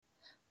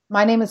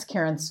My name is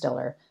Karen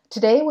Stiller.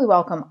 Today we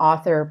welcome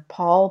author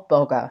Paul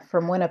Boge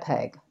from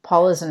Winnipeg.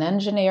 Paul is an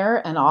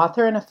engineer, an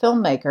author, and a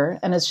filmmaker,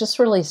 and has just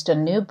released a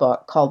new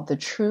book called The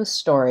True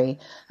Story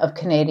of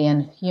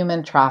Canadian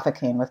Human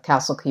Trafficking with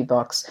Castle Key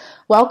Books.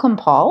 Welcome,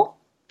 Paul.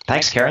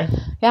 Thanks, Karen.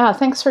 Yeah,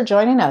 thanks for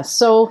joining us.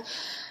 So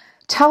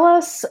tell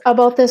us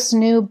about this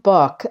new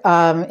book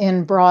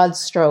in broad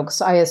strokes.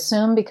 I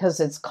assume because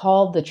it's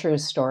called The True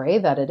Story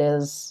that it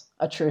is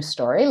a true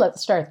story.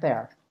 Let's start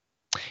there.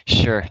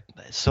 Sure.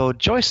 So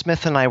Joy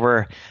Smith and I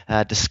were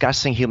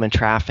discussing human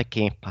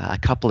trafficking a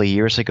couple of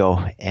years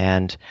ago,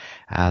 and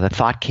the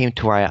thought came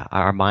to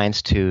our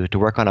minds to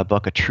work on a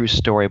book, A True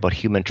Story About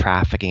Human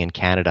Trafficking in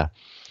Canada.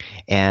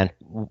 And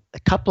a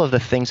couple of the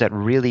things that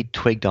really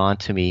twigged on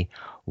to me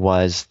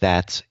was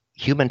that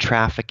human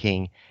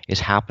trafficking is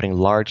happening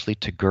largely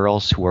to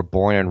girls who are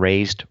born and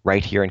raised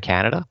right here in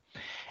Canada,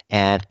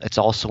 and it's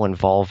also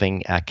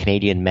involving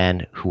Canadian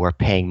men who are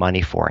paying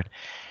money for it.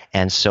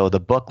 And so the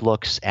book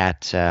looks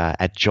at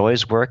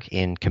Joy's work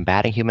in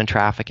combating human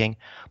trafficking,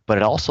 but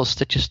it also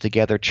stitches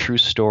together true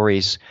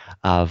stories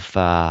of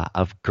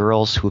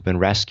girls who have been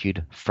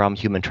rescued from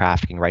human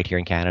trafficking right here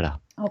in Canada.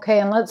 Okay,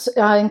 and let's,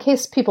 in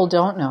case people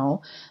don't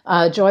know,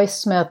 Joy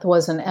Smith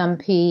was an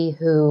MP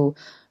who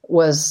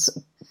was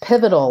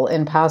pivotal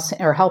in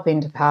passing or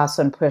helping to pass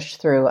and push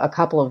through a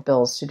couple of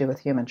bills to do with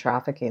human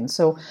trafficking.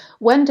 So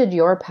when did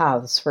your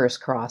paths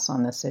first cross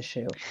on this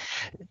issue?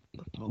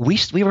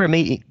 We were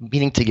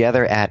meeting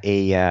together at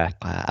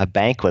a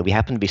banquet. We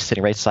happened to be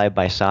sitting right side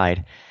by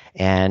side,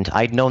 and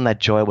I'd known that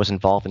Joy was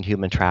involved in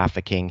human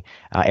trafficking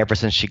ever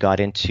since she got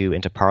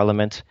into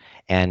Parliament,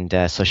 and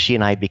so she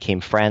and I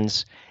became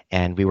friends,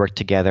 and we worked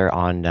together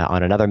on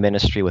another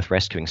ministry with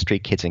rescuing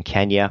street kids in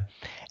Kenya.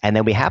 And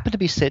then we happened to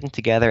be sitting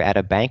together at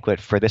a banquet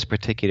for this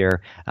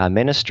particular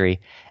ministry,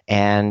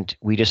 and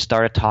we just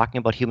started talking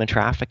about human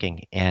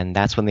trafficking, and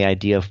that's when the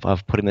idea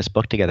of putting this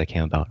book together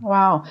came about.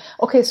 Wow.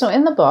 Okay, so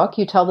in the book,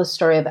 you tell the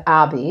story of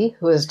Abby,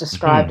 who is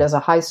described as a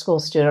high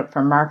school student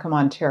from Markham,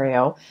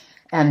 Ontario,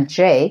 and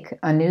Jake,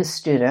 a new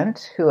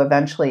student who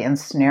eventually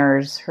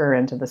ensnares her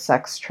into the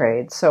sex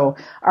trade. So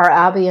are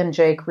Abby and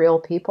Jake real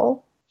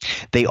people?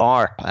 They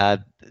are.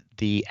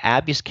 The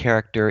Abby's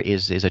character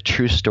is a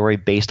true story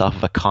based off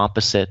of a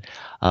composite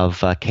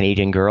of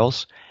Canadian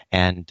girls,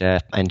 and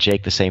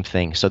Jake the same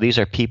thing. So these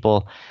are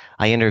people.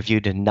 I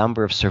interviewed a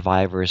number of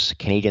survivors,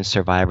 Canadian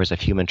survivors of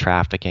human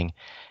trafficking,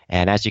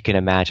 and as you can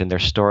imagine, their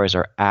stories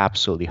are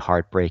absolutely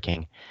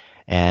heartbreaking.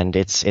 And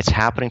it's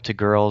happening to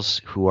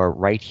girls who are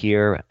right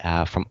here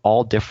from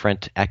all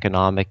different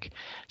economic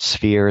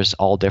spheres,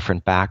 all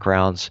different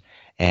backgrounds.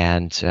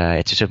 And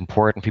it's just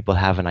important people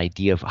have an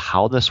idea of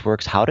how this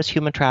works. How does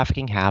human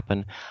trafficking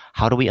happen?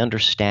 How do we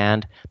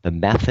understand the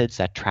methods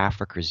that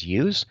traffickers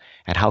use?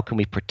 And how can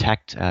we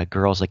protect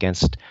girls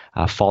against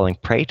falling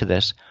prey to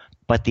this?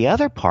 But the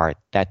other part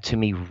that to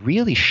me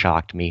really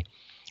shocked me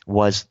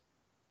was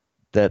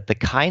the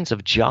kinds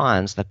of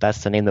Johns,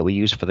 that's the name that we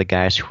use for the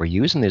guys who are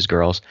using these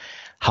girls,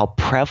 how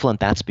prevalent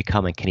that's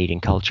become in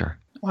Canadian culture.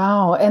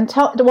 Wow. And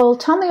tell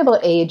me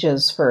about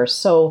ages first.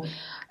 So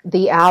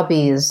the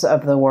Abbeys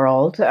of the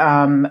world,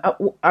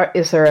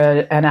 is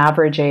there an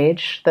average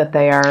age that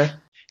they are?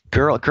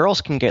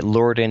 Girls can get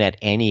lured in at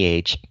any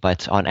age,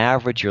 but on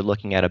average, you're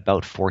looking at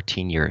about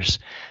 14 years.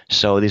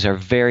 So these are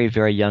very,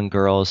 very young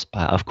girls.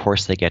 Of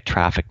course, they get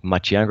trafficked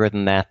much younger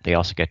than that. They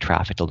also get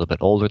trafficked a little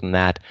bit older than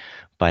that.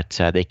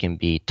 But they can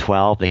be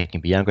 12, they can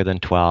be younger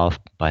than 12,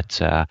 but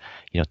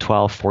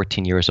 12,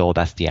 14 years old,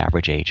 that's the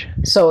average age.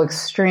 So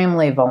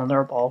extremely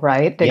vulnerable,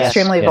 right? Yes,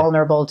 extremely yeah.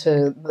 vulnerable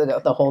to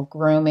the whole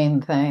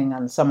grooming thing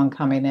and someone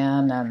coming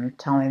in and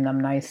telling them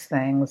nice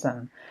things,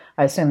 and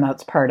I assume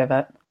that's part of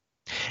it.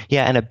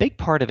 Yeah, and a big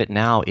part of it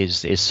now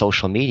is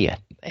social media.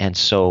 And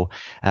so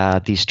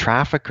these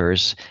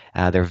traffickers,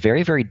 they're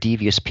very, very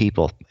devious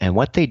people. And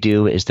what they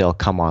do is they'll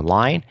come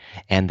online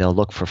and they'll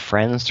look for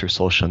friends through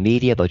social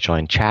media. They'll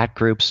join chat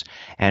groups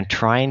and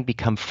try and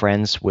become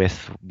friends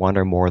with one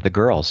or more of the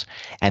girls.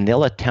 And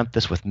they'll attempt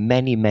this with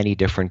many, many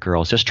different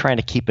girls, just trying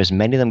to keep as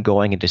many of them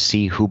going and to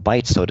see who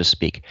bites, so to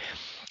speak.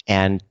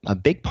 And a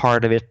big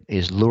part of it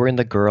is luring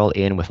the girl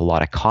in with a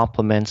lot of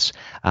compliments.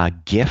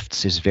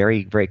 Gifts is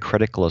very, very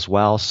critical as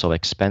well. So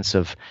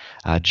expensive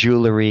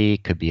jewelry,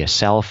 could be a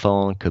cell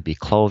phone, could be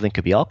clothing,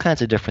 could be all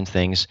kinds of different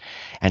things,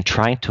 and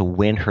trying to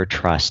win her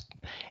trust.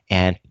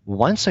 And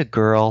once a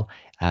girl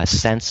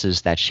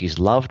senses that she's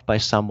loved by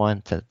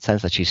someone,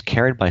 senses that she's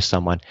cared by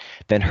someone,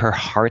 then her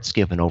heart's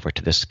given over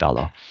to this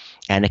fellow.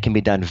 And it can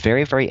be done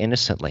very, very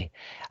innocently.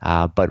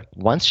 But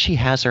once she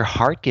has her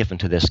heart given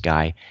to this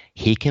guy,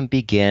 he can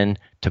begin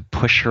to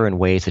push her in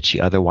ways that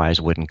she otherwise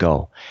wouldn't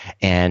go.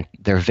 And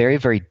they're very,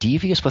 very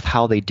devious with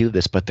how they do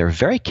this, but they're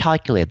very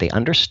calculated. They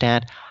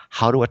understand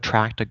how to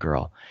attract a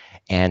girl.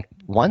 And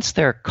once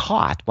they're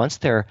caught, once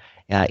they're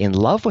in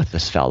love with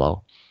this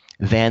fellow,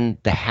 then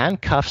the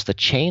handcuffs, the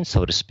chain,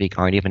 so to speak,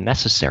 aren't even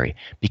necessary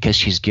because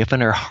she's given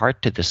her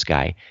heart to this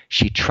guy.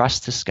 She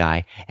trusts this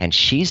guy, and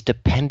she's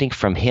depending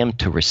from him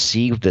to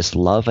receive this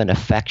love and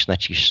affection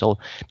that she's so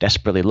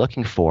desperately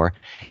looking for,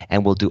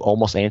 and will do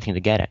almost anything to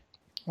get it.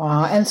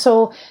 Wow. And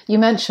so you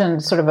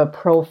mentioned sort of a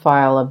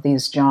profile of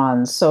these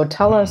Johns. So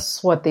tell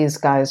us what these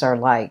guys are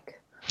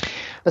like,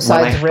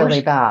 besides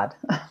really bad.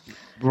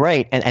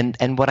 Right.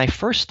 And when I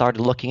first started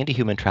looking into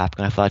human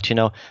trafficking, I thought,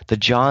 the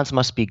Johns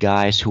must be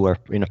guys who are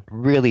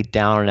really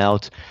down and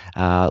out,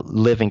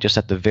 living just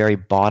at the very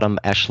bottom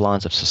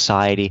echelons of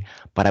society.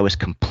 But I was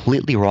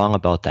completely wrong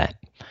about that.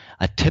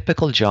 A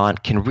typical John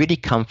can really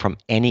come from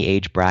any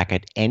age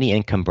bracket, any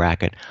income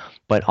bracket.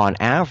 But on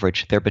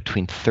average, they're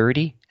between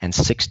 30 and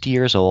 60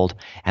 years old,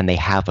 and they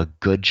have a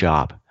good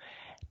job.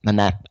 And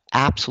that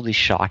absolutely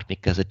shocked me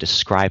because it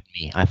described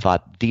me. I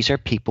thought, these are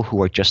people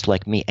who are just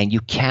like me, and you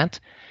can't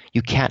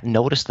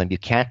notice them. You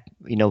can't,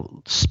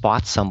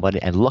 spot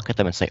somebody and look at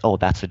them and say, oh,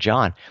 that's a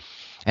John.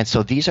 And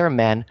so these are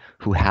men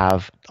who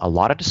have a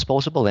lot of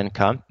disposable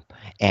income,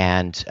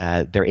 and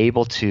they're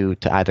able to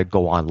either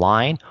go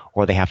online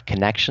or they have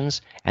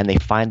connections and they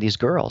find these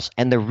girls.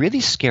 And the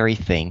really scary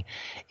thing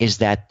is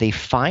that they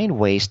find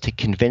ways to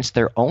convince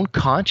their own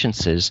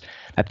consciences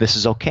that this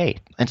is okay.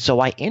 And so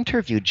I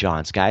interviewed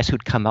Johns, guys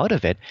who'd come out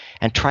of it,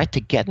 and tried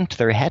to get into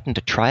their head and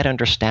to try to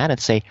understand and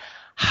say,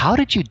 how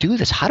did you do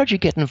this? How did you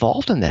get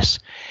involved in this?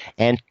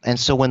 And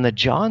so when the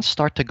Johns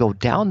start to go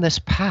down this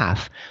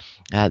path,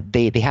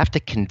 they have to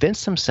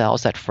convince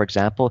themselves that, for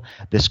example,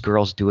 this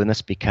girl's doing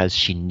this because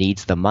she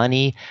needs the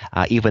money,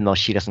 even though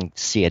she doesn't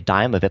see a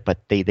dime of it, but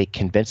they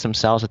convince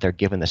themselves that they're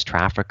giving this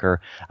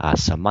trafficker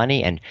some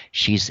money, and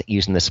she's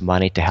using this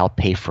money to help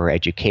pay for her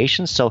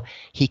education. So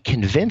he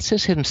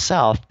convinces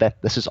himself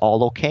that this is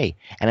all okay,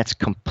 and it's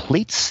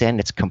complete sin,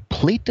 it's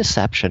complete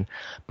deception,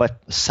 but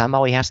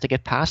somehow he has to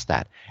get past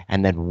that.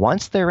 And then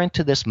once they're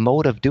into this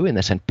mode of doing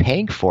this and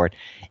paying for it,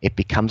 it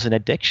becomes an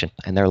addiction,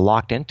 and they're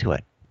locked into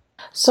it.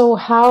 So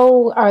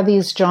how are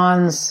these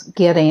Johns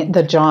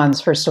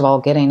first of all,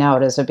 getting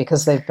out? Is it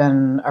because they've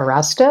been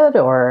arrested,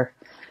 or?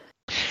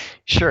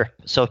 Sure.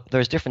 So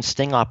there's different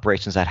sting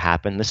operations that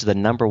happen. This is the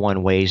number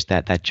one ways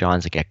that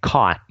Johns get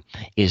caught,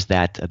 is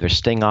that there's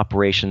sting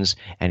operations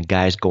and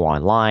guys go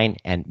online,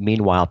 and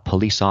meanwhile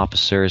police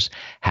officers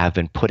have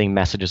been putting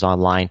messages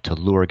online to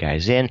lure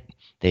guys in.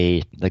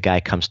 The guy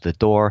comes to the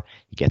door,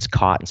 he gets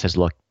caught and says,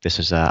 look, this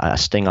is a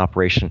sting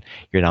operation,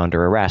 you're now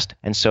under arrest.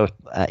 And so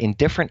in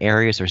different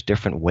areas, there's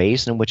different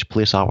ways in which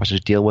police officers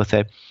deal with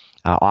it.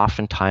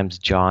 Oftentimes,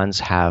 Johns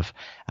have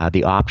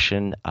the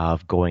option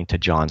of going to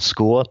John's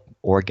school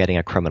or getting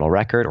a criminal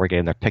record or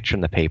getting their picture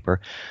in the paper.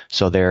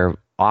 So they're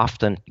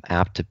often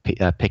apt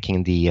to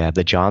picking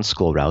the John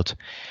school route.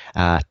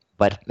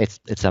 But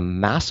it's a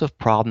massive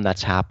problem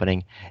that's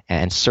happening,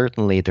 and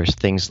certainly there's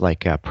things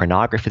like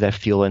pornography that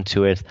fuel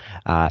into it,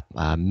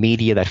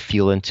 media that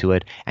fuel into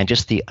it, and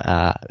just the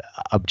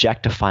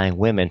objectifying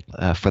women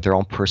for their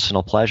own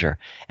personal pleasure.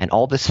 And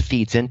all this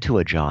feeds into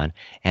it, John,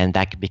 and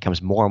that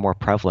becomes more and more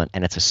prevalent,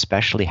 and it's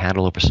especially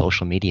handled over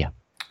social media.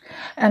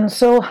 And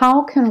so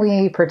how can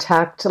we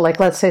protect, like,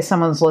 let's say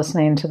someone's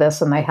listening to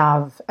this and they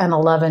have an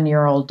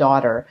 11-year-old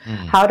daughter.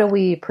 How do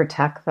we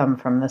protect them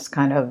from this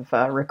kind of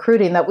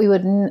recruiting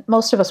that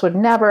most of us would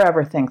never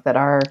ever think that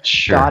our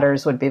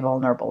daughters would be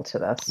vulnerable to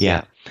this?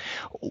 Yeah.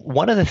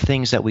 One of the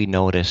things that we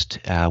noticed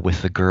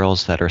with the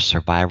girls that are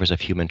survivors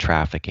of human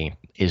trafficking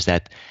is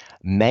that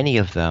many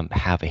of them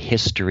have a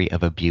history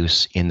of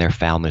abuse in their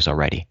families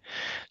already.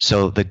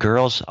 So the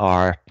girls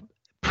are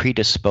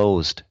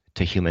predisposed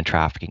to human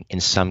trafficking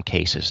in some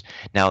cases.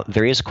 Now,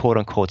 there is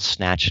quote-unquote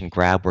snatch and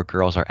grab where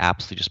girls are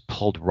absolutely just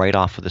pulled right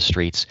off of the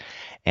streets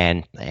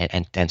and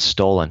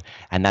stolen,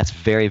 and that's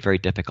very, very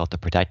difficult to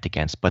protect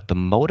against. But the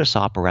modus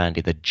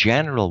operandi, the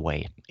general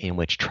way in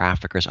which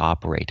traffickers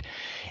operate,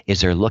 is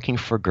they're looking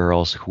for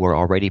girls who are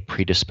already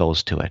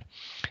predisposed to it.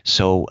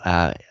 So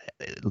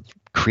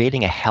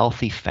creating a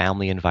healthy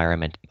family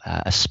environment,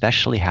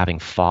 especially having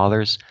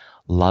fathers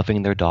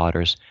loving their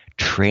daughters,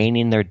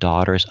 training their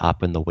daughters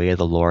up in the way of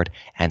the Lord,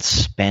 and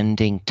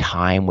spending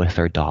time with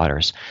their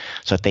daughters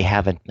so that they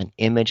have an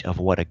image of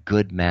what a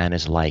good man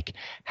is like,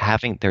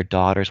 having their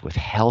daughters with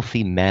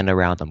healthy men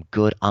around them,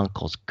 good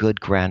uncles, good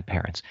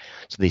grandparents,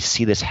 so they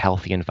see this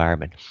healthy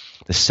environment.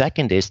 The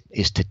second is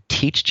to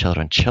teach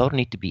children. Children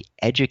need to be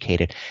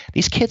educated.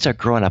 These kids are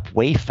growing up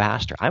way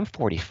faster. I'm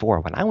 44.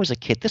 When I was a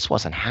kid, this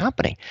wasn't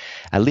happening,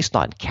 at least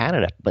not in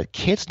Canada. But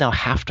kids now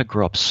have to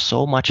grow up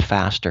so much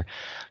faster.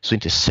 So we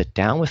need to sit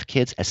down with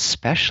kids,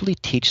 especially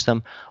teach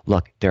them,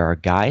 look, there are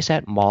guys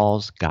at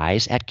malls,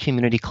 guys at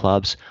community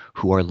clubs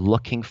who are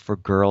looking for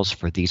girls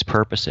for these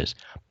purposes,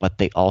 but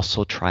they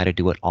also try to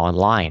do it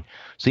online.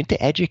 So we need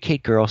to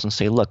educate girls and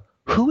say, look,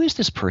 who is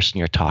this person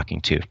you're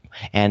talking to?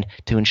 And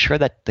to ensure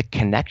that the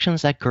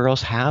connections that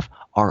girls have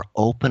are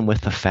open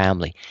with the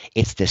family.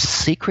 It's this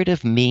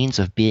secretive means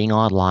of being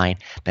online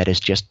that is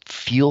just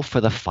fuel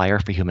for the fire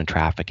for human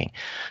trafficking.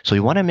 So we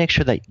want to make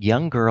sure that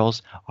young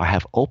girls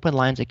have open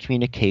lines of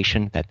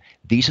communication, that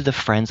these are the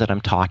friends that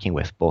I'm talking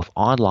with, both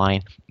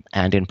online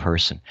and in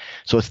person.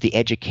 So it's the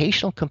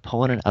educational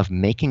component of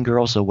making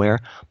girls aware,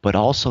 but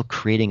also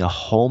creating a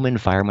home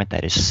environment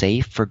that is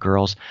safe for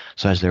girls.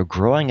 So as they're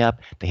growing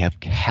up, they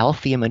have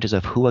healthy images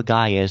of who a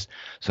guy is.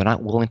 So they're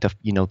not willing to,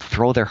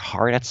 throw their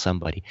heart at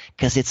somebody,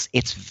 because it's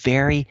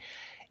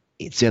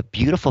a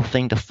beautiful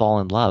thing to fall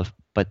in love.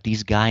 But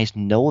these guys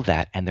know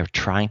that, and they're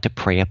trying to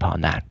prey upon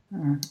that.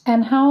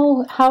 And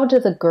how do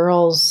the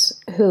girls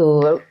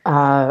who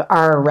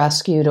are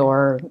rescued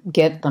or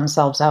get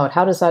themselves out,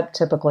 how does that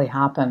typically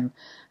happen?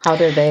 How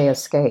do they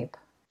escape?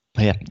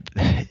 Yeah.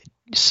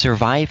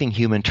 Surviving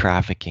human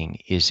trafficking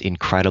is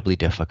incredibly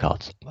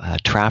difficult.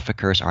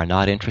 Traffickers are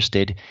not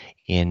interested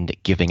in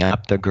giving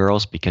up their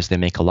girls because they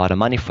make a lot of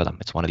money for them.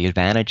 It's one of the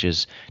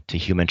advantages to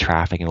human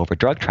trafficking over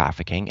drug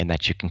trafficking, in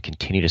that you can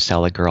continue to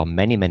sell a girl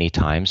many, many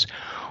times.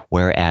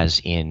 Whereas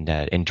in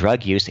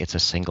drug use, it's a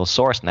single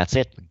source, and that's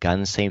it.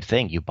 Guns, same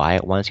thing. You buy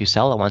it once, you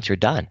sell it once, you're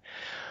done.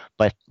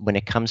 But when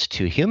it comes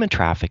to human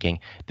trafficking,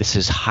 this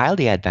is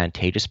highly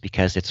advantageous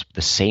because it's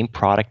the same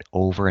product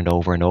over and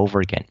over and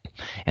over again.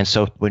 And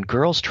so when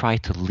girls try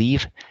to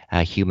leave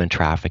human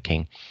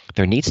trafficking,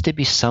 there needs to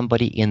be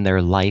somebody in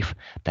their life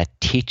that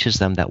teaches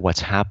them that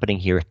what's happening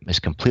here is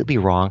completely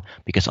wrong,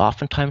 because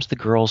oftentimes the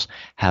girls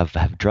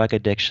have drug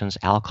addictions,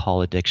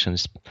 alcohol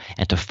addictions,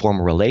 and to form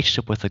a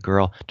relationship with a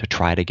girl to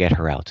try to get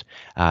her out.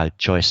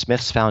 Joy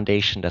Smith's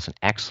foundation does an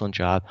excellent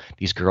job.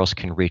 These girls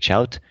can reach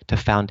out to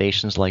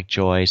foundations like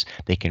Joy's.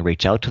 They can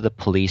reach out to the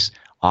police.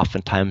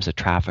 Oftentimes the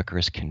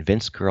traffickers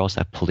convince girls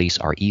that police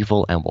are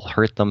evil and will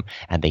hurt them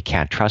and they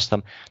can't trust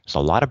them. There's a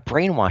lot of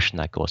brainwashing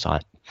that goes on.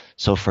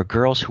 So for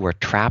girls who are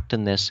trapped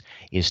in this,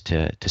 is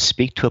to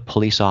speak to a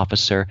police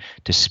officer,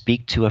 to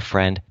speak to a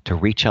friend, to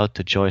reach out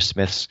to Joy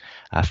Smith's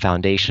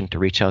foundation, to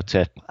reach out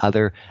to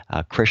other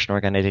Christian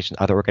organizations,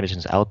 other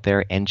organizations out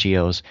there,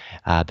 NGOs,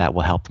 that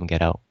will help them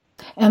get out.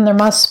 And there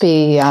must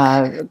be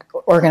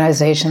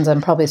organizations,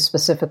 and probably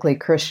specifically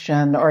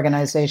Christian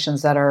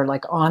organizations, that are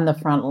like on the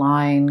front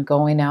line,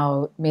 going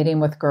out, meeting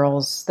with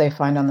girls they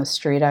find on the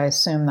street. I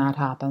assume that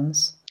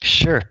happens.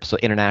 Sure. So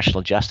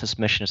International Justice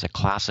Mission is a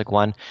classic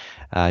one.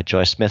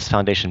 Joy Smith's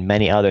foundation,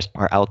 many others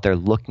are out there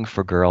looking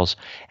for girls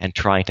and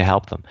trying to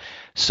help them.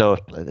 So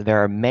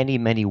there are many,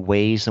 many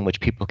ways in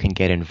which people can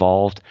get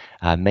involved,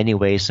 many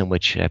ways in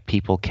which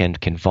people can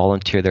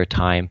volunteer their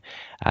time.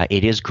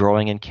 It is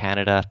growing in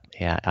Canada,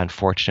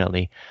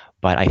 unfortunately.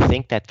 But I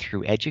think that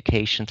through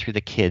education, through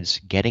the kids,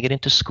 getting it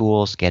into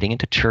schools, getting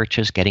into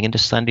churches, getting into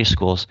Sunday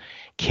schools,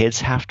 kids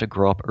have to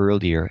grow up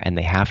earlier, and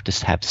they have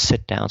to have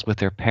sit-downs with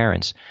their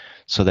parents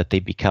so that they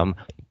become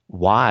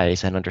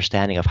wise and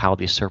understanding of how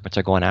these serpents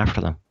are going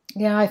after them.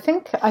 Yeah, I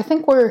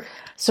think we're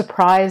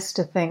surprised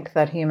to think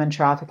that human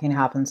trafficking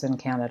happens in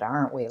Canada,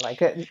 aren't we?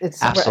 Like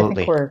it's Absolutely. I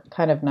think we're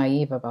kind of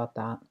naive about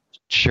that.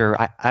 Sure.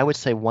 I would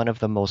say one of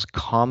the most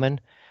common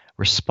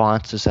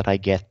responses that I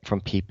get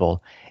from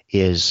people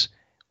is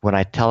when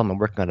I tell them I'm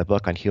working on a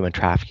book on human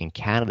trafficking in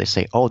Canada, they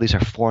say, "Oh, these are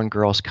foreign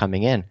girls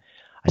coming in."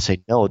 I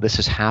say, "No, this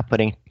is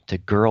happening to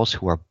girls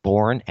who are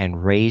born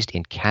and raised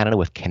in Canada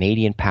with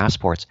Canadian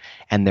passports,"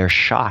 and they're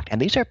shocked.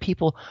 And these are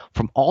people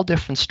from all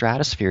different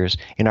stratospheres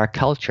in our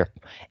culture,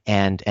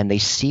 and they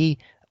see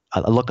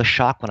a look of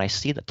shock when I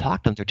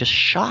talk to them. They're just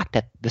shocked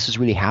that this is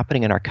really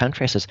happening in our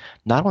country. I says,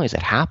 not only is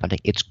it happening,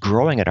 it's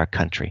growing in our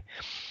country.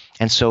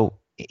 And so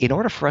in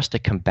order for us to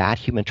combat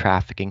human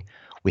trafficking,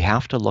 we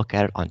have to look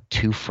at it on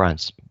two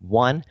fronts.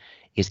 One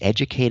is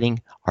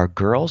educating our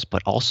girls,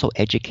 but also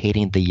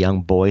educating the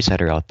young boys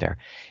that are out there,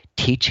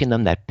 teaching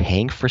them that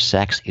paying for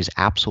sex is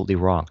absolutely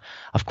wrong.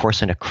 Of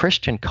course, in a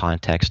Christian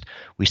context,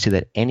 we see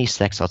that any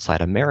sex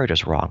outside of marriage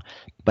is wrong.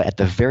 But at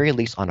the very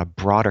least, on a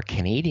broader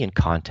Canadian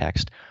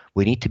context,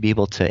 we need to be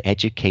able to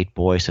educate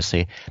boys to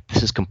say,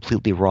 this is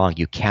completely wrong.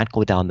 You can't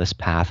go down this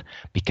path,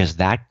 because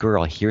that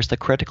girl, here's the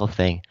critical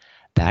thing,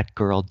 that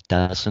girl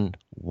doesn't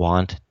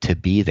want to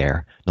be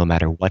there no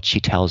matter what she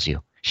tells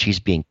you. She's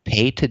being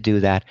paid to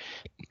do that.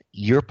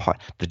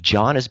 The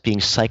John is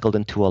being cycled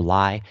into a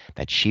lie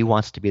that she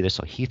wants to be there,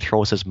 so he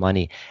throws his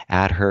money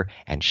at her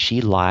and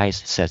she lies,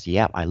 says,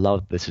 yeah, I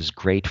love, this is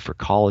great for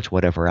college,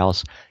 whatever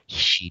else.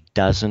 She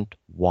doesn't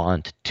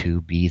want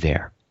to be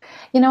there.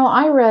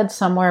 I read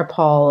somewhere,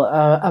 Paul,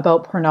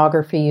 about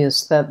pornography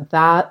use,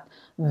 that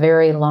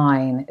very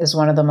line is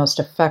one of the most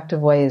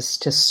effective ways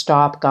to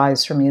stop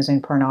guys from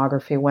using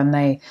pornography, when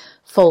they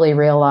fully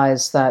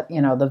realize that,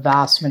 the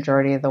vast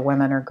majority of the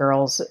women or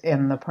girls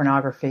in the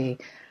pornography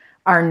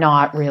are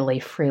not really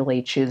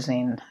freely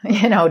choosing,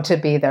 to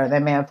be there. They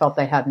may have felt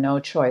they had no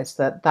choice.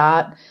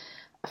 That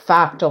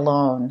fact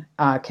alone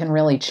can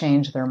really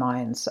change their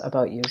minds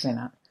about using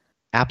it.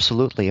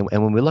 Absolutely. And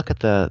when we look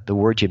at the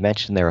word you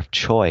mentioned there of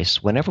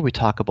choice, whenever we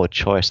talk about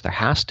choice, there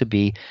has to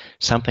be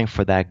something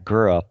for that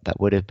girl that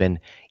would have been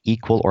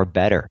equal or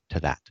better to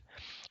that.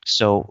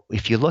 So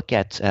if you look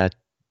at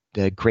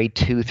the grade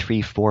 2,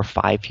 3, 4,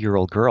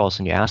 5-year-old girls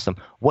and you ask them,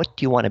 what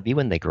do you want to be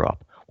when they grow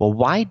up? Well,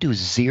 why do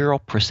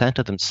 0%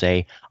 of them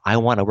say, I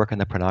want to work in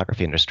the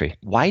pornography industry?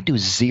 Why do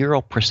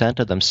 0%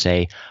 of them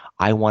say,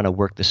 I want to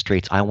work the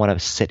streets. I want to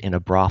sit in a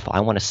brothel. I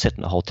want to sit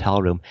in a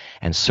hotel room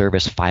and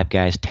service 5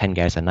 guys, 10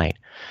 guys a night.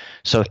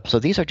 So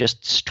these are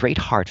just straight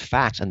hard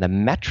facts, and the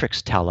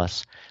metrics tell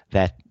us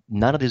that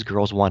none of these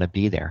girls want to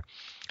be there.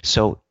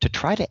 So to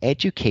try to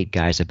educate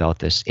guys about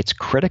this, it's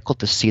critical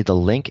to see the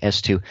link as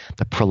to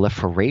the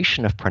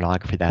proliferation of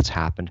pornography that's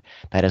happened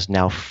that has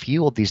now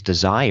fueled these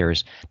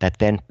desires that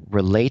then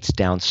relates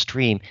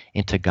downstream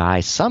into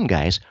guys, some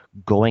guys,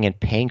 going and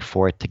paying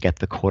for it to get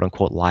the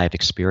quote-unquote live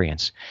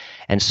experience.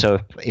 And so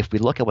if we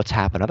look at what's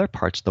happened in other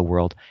parts of the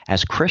world,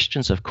 as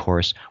Christians, of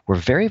course, we're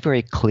very,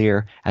 very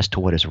clear as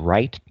to what is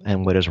right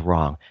and what is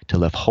wrong, to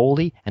live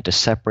holy and to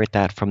separate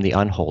that from the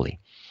unholy.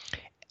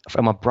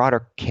 From a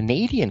broader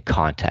Canadian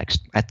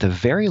context, at the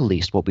very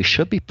least, what we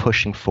should be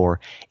pushing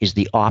for is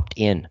the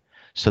opt-in,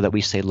 so that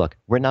we say, look,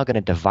 we're now going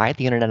to divide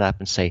the internet up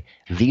and say,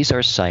 these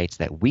are sites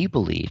that we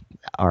believe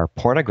are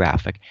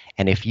pornographic,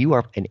 and if you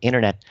are an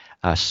internet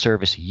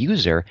service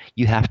user,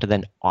 you have to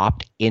then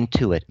opt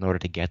into it in order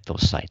to get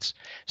those sites.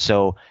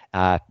 So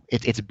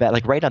it's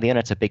like right now the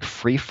internet's a big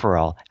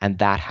free-for-all, and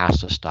that has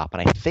to stop.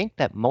 And I think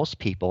that most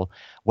people,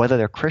 whether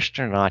they're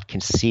Christian or not,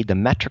 can see the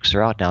metrics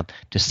are out now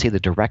to see the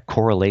direct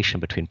correlation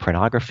between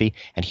pornography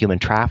and human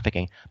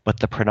trafficking,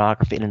 but the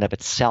pornography in and of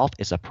itself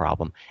is a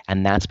problem,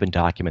 and that's been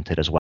documented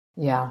as well.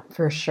 Yeah,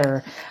 for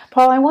sure.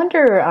 Paul, I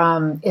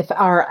wonder if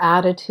our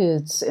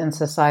attitudes in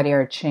society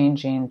are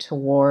changing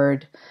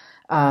toward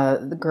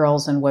the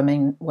girls and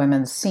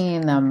women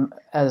seeing them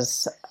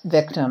as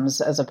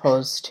victims as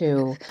opposed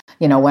to,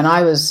 when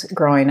I was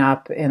growing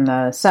up in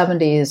the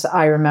 70s,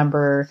 I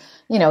remember,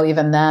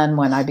 even then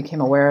when I became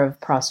aware of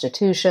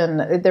prostitution,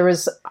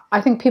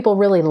 I think people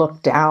really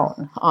looked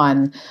down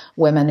on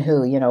women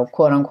who,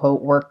 quote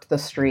unquote, worked the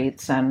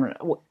streets, and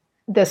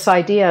this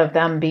idea of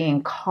them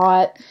being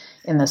caught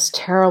in this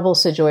terrible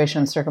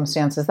situation,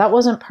 circumstances, that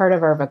wasn't part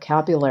of our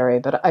vocabulary,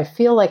 but I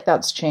feel like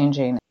that's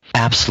changing.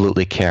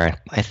 Absolutely, Karen.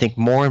 I think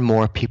more and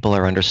more people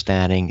are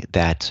understanding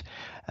that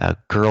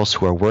girls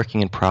who are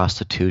working in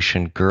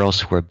prostitution, girls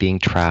who are being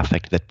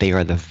trafficked, that they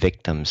are the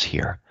victims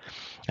here.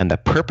 And the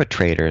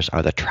perpetrators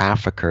are the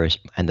traffickers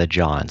and the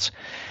Johns.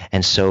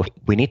 And so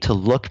we need to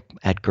look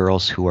at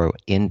girls who are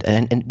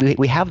and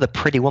we have the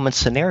pretty woman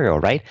scenario,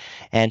 right?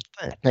 And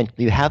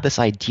you have this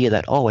idea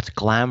that, it's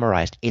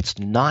glamorized. It's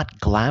not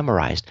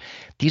glamorized.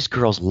 These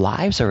girls'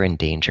 lives are in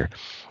danger.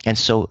 And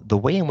so the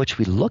way in which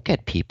we look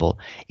at people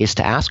is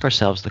to ask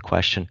ourselves the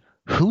question,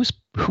 who's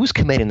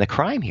committing the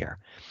crime here?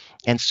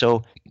 And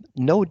so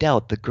no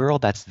doubt the girl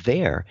that's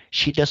there,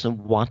 she doesn't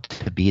want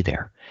to be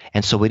there.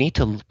 And so we need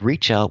to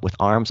reach out with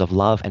arms of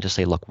love and to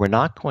say, look, we're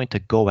not going to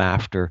go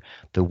after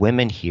the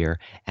women here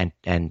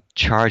and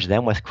charge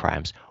them with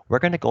crimes. We're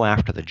going to go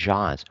after the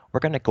Johns. We're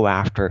going to go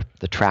after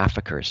the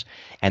traffickers.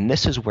 And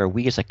this is where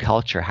we as a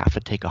culture have to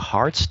take a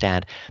hard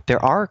stand.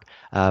 There are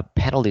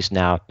penalties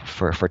now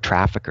for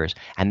traffickers,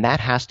 and that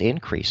has to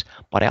increase.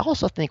 But I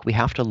also think we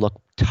have to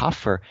look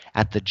tougher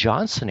at the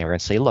John scenario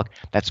and say, look,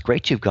 that's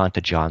great you've gone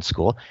to John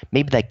school.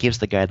 Maybe that gives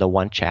the guy the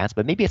one chance,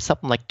 but maybe it's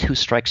something like 2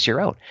 strikes, you're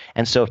out.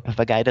 And so if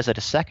a guy does it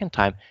a second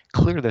time,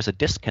 clearly there's a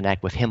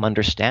disconnect with him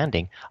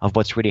understanding of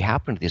what's really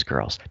happened to these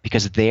girls,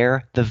 because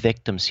they're the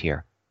victims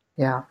here.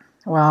 Yeah.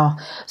 Wow.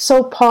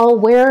 So, Paul,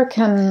 where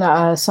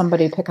can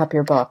somebody pick up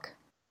your book?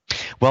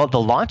 Well, the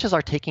launches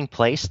are taking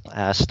place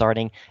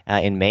starting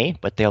in May,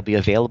 but they'll be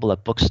available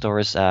at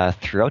bookstores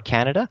throughout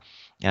Canada.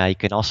 You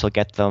can also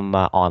get them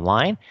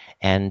online,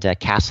 and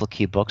Castle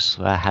Key Books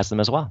has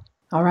them as well.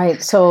 All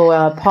right.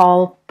 So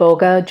Paul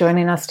Boge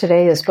joining us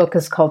today. His book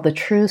is called The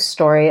True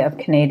Story of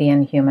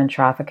Canadian Human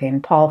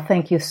Trafficking. Paul,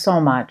 thank you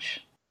so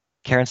much.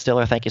 Karen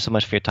Stiller, thank you so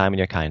much for your time and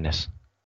your kindness.